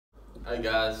Hey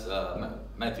guys,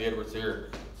 Matthew Edwards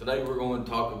here. Today we're going to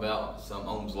talk about some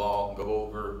Ohm's Law, go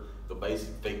over the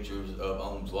basic features of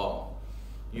Ohm's Law.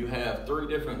 You have three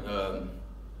to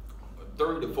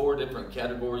four different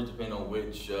categories depending on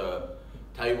which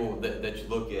table that you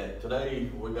look at.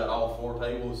 Today we got all four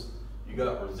tables. You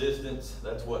got resistance,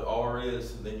 that's what R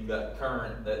is, and then you got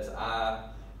current, that's I,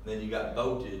 and then you got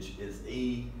voltage is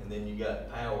E, and then you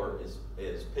got power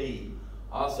is P.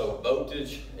 Also,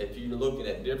 voltage, if you're looking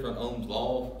at different Ohm's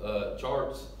Law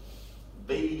charts,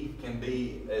 V can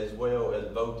be as well as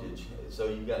voltage. So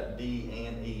you got D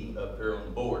and E up here on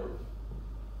the board.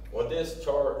 What this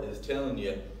chart is telling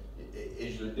you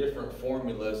is your different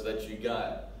formulas that you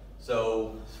got.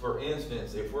 So, for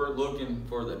instance, if we're looking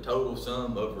for the total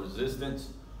sum of resistance,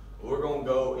 we're going to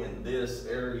go in this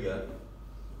area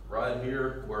right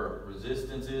here where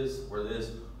resistance is, where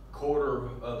this quarter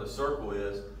of the circle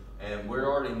is, and we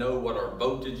already know what our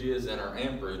voltage is and our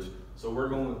amperage, so we're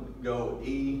going to go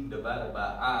E divided by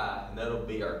I, and that'll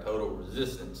be our total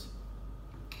resistance.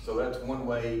 So that's one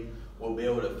way we'll be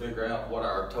able to figure out what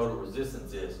our total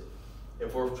resistance is.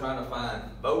 If we're trying to find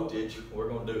voltage, we're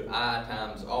going to do I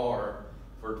times R.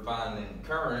 If we're finding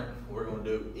current, we're going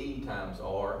to do E times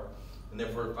R. And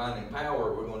if we're finding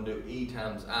power, we're going to do E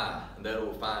times I, and that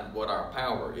will find what our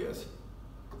power is.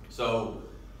 So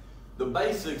the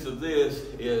basics of this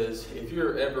is if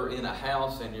you're ever in a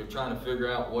house and you're trying to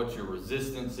figure out what your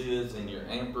resistance is and your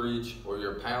amperage or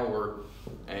your power,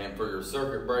 and for your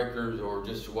circuit breakers, or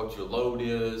just what your load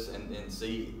is, and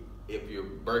see if your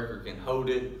breaker can hold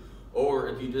it, or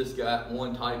if you just got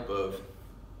one type of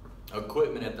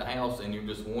equipment at the house and you're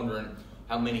just wondering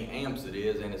how many amps it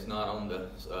is and it's not on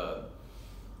the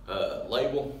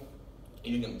label,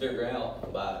 you can figure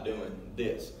out by doing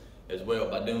this as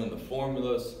well, by doing the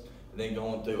formulas and then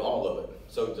going through all of it.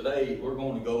 So today we're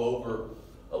going to go over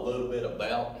a little bit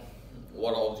about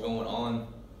what all's going on,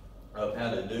 of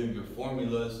how to do your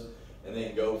formulas, and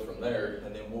then go from there,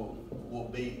 and then we'll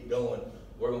be going.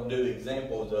 We're going to do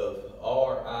examples of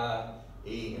R, I,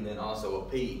 E, and then also a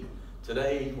P.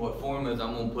 Today, what formulas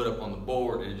I'm going to put up on the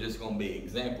board is just going to be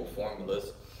example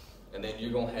formulas, and then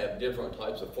you're going to have different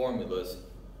types of formulas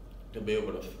to be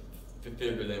able to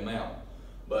figure them out.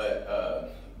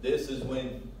 But this is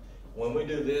when we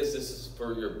do this is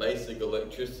for your basic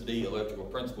electrical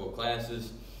principle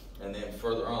classes, and then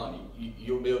further on,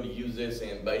 you'll be able to use this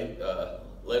in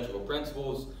electrical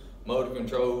principles, motor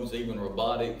controls, even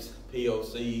robotics,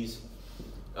 PLCs,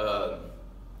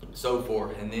 so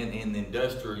forth. And then in the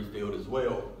industrial field as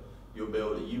well, you'll be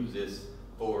able to use this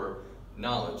for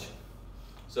knowledge.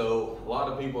 So a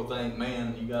lot of people think,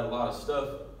 man, you got a lot of stuff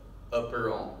up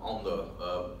here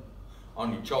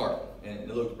on your chart, and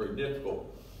it looks pretty difficult.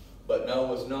 But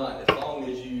no, it's not. As long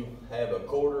as you have a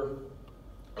quarter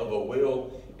of a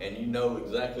wheel and you know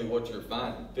exactly what you're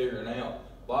figuring out.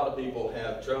 A lot of people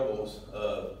have troubles.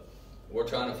 We're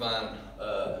trying to find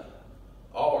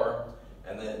R,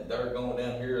 and then they're going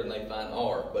down here and they find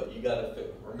R. But you got to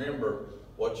remember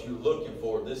what you're looking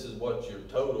for. This is what your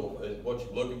total is, what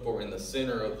you're looking for in the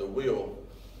center of the wheel.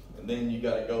 And then you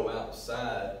got to go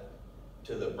outside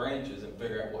to the branches and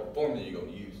figure out what formula you're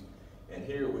going to use. And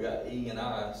here we got E and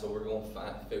I, so we're going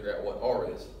to figure out what R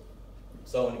is.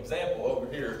 So an example over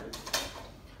here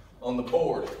on the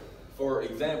board, for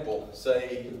example,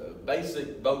 say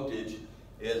basic voltage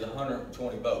is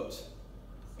 120 volts.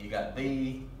 You got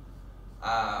V,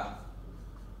 I,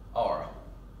 R.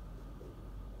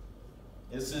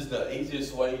 This is the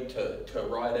easiest way to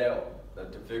write out,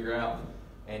 to figure out,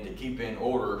 and to keep in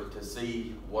order to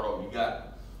see what all you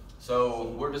got. So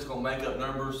we're just going to make up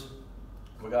numbers.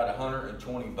 We got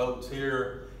 120 volts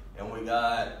here, and we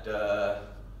got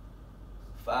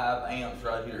 5 amps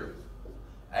right here.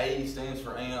 A stands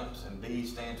for amps and B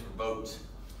stands for volts.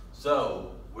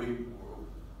 So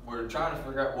we're trying to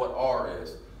figure out what R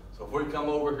is. So if we come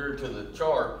over here to the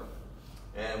chart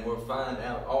and we'll find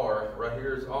out R, right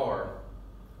here is R.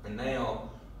 And now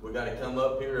we got to come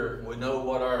up here. We know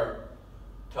what our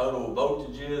total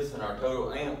voltage is and our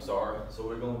total amps are. So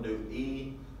we're going to do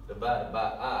E divided by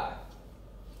I.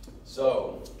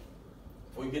 So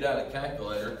if we get out a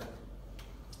calculator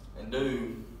and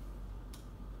do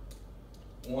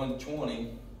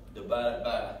 120 divided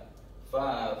by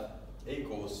 5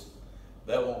 equals,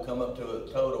 that will come up to a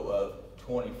total of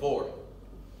 24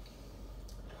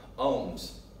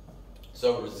 ohms.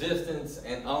 So resistance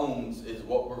and ohms is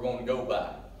what we're going to go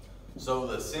by. So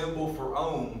the symbol for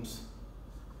ohms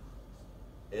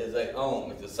is a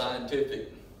ohm. It's a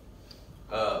scientific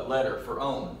letter for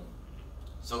ohm.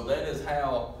 So that is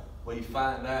how we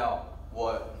find out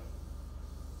what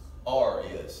R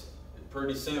is. It's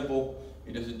pretty simple.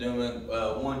 You're just doing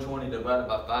 120 divided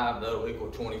by 5, that'll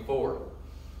equal 24.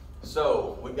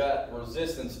 So we got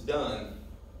resistance done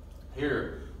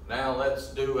here. Now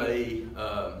let's do a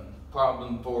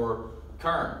problem for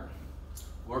current.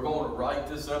 We're going to write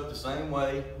this up the same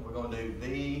way. We're going to do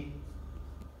V,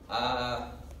 I,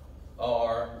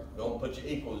 R. Don't put your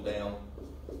equals down.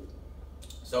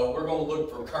 So we're going to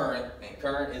look for current, and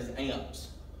current is amps.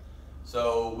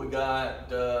 So we got,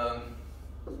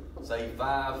 say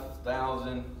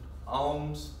 5,000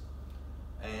 ohms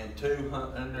and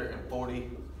 240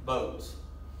 volts.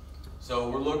 So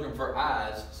we're looking for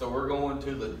I's. So we're going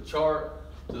to the chart,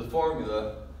 to the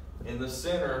formula. In the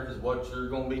center is what you're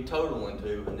going to be totaling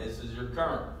to, and this is your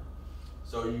current.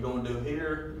 So you're going to do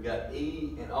here, you got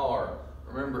E and R.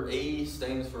 Remember, E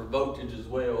stands for voltage as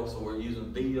well, so we're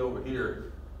using V over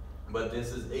here, but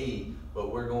this is E.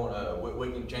 But we're going to,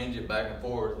 we can change it back and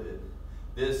forth.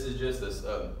 This is just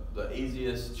the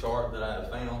easiest chart that I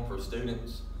have found for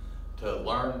students to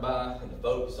learn by and to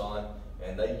focus on,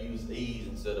 and they use E's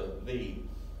instead of V.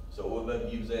 So we'll let them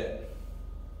use that.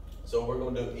 So we're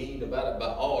going to do E divided by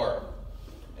R,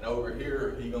 and over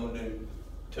here you're going to do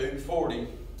 240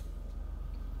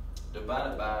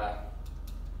 divided by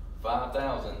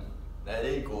 5,000. That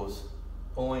equals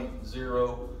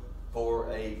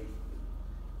 0.048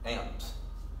 amps.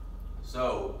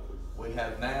 So we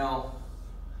have now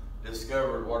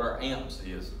discovered what our amps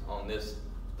is on this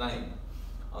thing,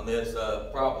 on this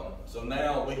problem. So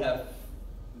now we have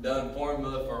done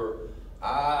formula for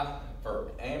I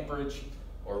for amperage,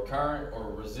 or current, or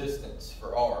resistance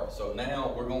for R. So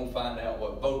now we're going to find out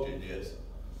what voltage is.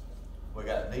 We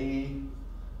got V,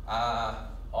 I,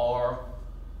 R,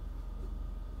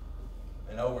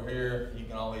 and over here you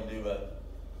can only do a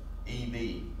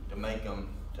EV to make them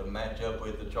to match up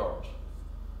with the charge.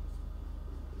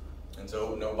 And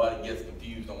so nobody gets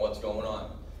confused on what's going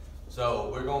on. So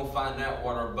we're going to find out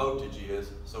what our voltage is.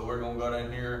 So we're going to go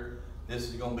down here. This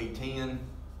is going to be 10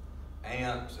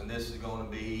 amps, and this is going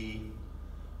to be,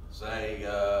 say,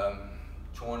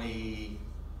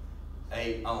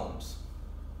 28 ohms.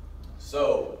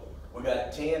 So we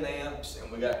got 10 amps and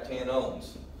we got 10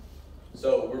 ohms.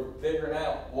 So we're figuring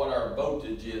out what our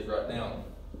voltage is right now.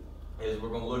 Is we're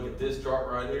going to look at this chart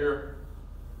right here,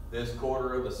 this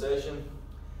quarter of a session,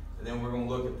 and then we're going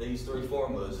to look at these three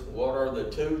formulas. What are the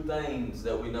two things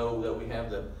that we know that we have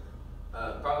the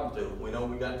problem to? We know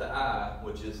we got the I,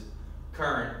 which is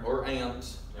current or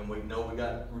amps, and we know we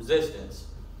got resistance.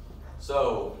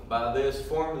 So by this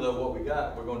formula, what we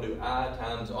got, we're going to do I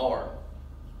times R.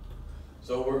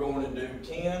 So we're going to do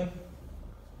 10.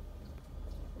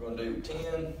 We're going to do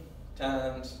 10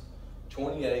 times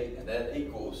 28, and that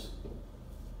equals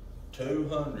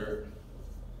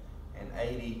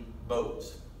 280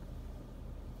 volts.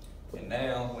 And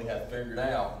now we have figured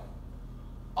out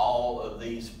all of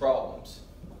these problems.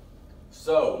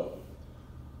 So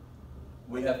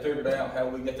we have figured out how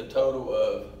we get the total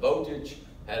of voltage,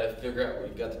 how to figure out we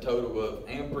got the total of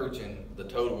amperage and the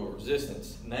total of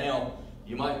resistance. Now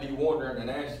you might be wondering and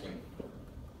asking,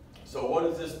 so what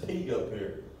is this P up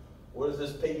here? What is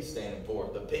this P standing for?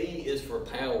 The P is for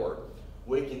power.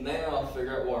 We can now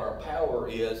figure out what our power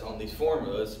is on these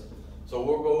formulas. So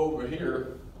we'll go over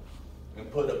here and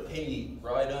put a P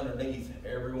right underneath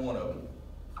every one of them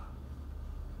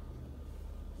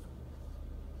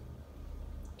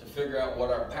to figure out what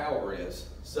our power is.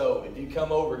 So if you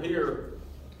come over here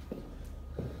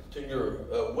to your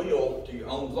wheel, to your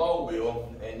Ohm's law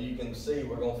wheel, and you can see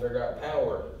we're going to figure out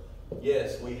power.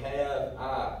 Yes, we have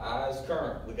I. I is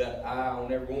current. We got I on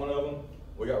every one of them.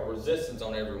 We got resistance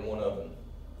on every one of them.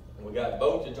 And we got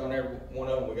voltage on every one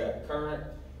of them. We got current,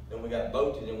 then we got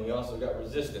voltage, and we also got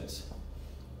resistance.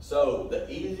 So the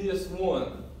easiest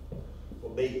one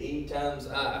will be E times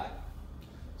I.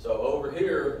 So over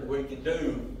here we can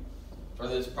do, for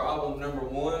this problem number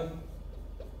one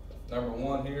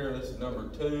here, this is number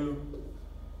 2,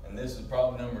 and this is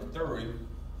problem number 3.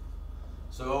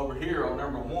 So over here on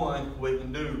number 1, we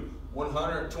can do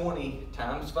 120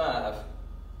 times 5.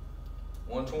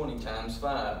 120 times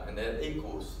 5, and that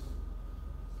equals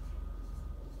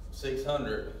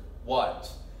 600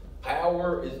 watts.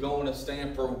 Power is going to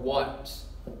stand for watts.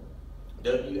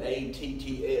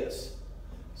 W-A-T-T-S.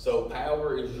 So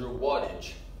power is your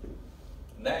wattage.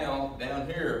 Now, down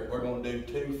here, we're going to do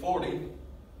 240.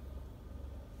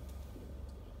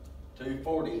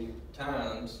 240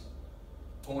 times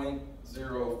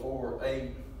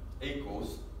 0.048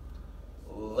 equals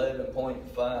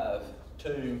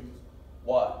 11.52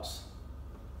 watts.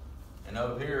 And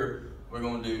over here, we're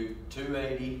going to do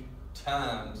 280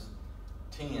 times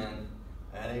 10, and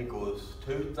that equals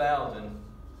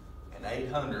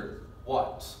 2,800 watts.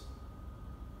 watts.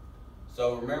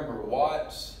 So remember,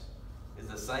 watts is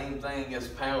the same thing as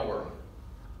power.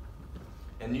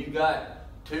 And you got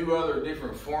two other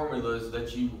different formulas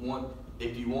that you want.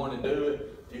 If you want to do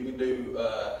it, you can do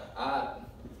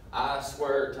I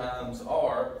squared times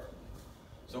R.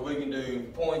 So we can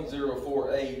do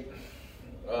 0.048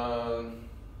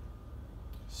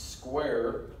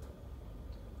 square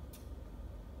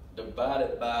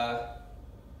divided by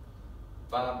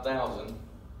 5,000, and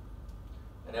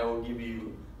that will give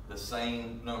you the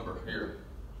same number here.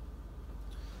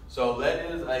 So that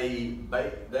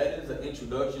is an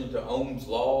introduction to Ohm's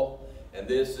law, and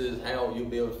this is how you'll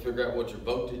be able to figure out what your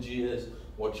voltage is,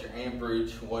 what your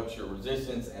amperage, what your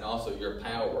resistance, and also your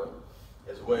power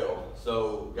as well.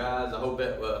 So guys, I hope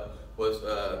that was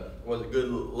a good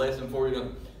lesson for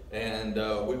you, and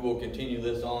we will continue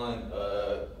this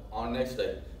on next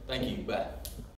day. Thank you. Bye.